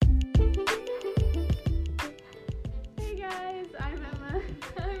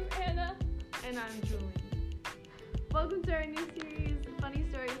I'm Julie. Welcome to our new series, Funny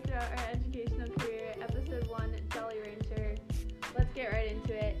Stories Throughout Our Educational Career, Episode 1, Jolly Rancher. Let's get right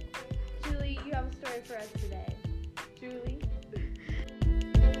into it. Julie, you have a story for us today. Julie?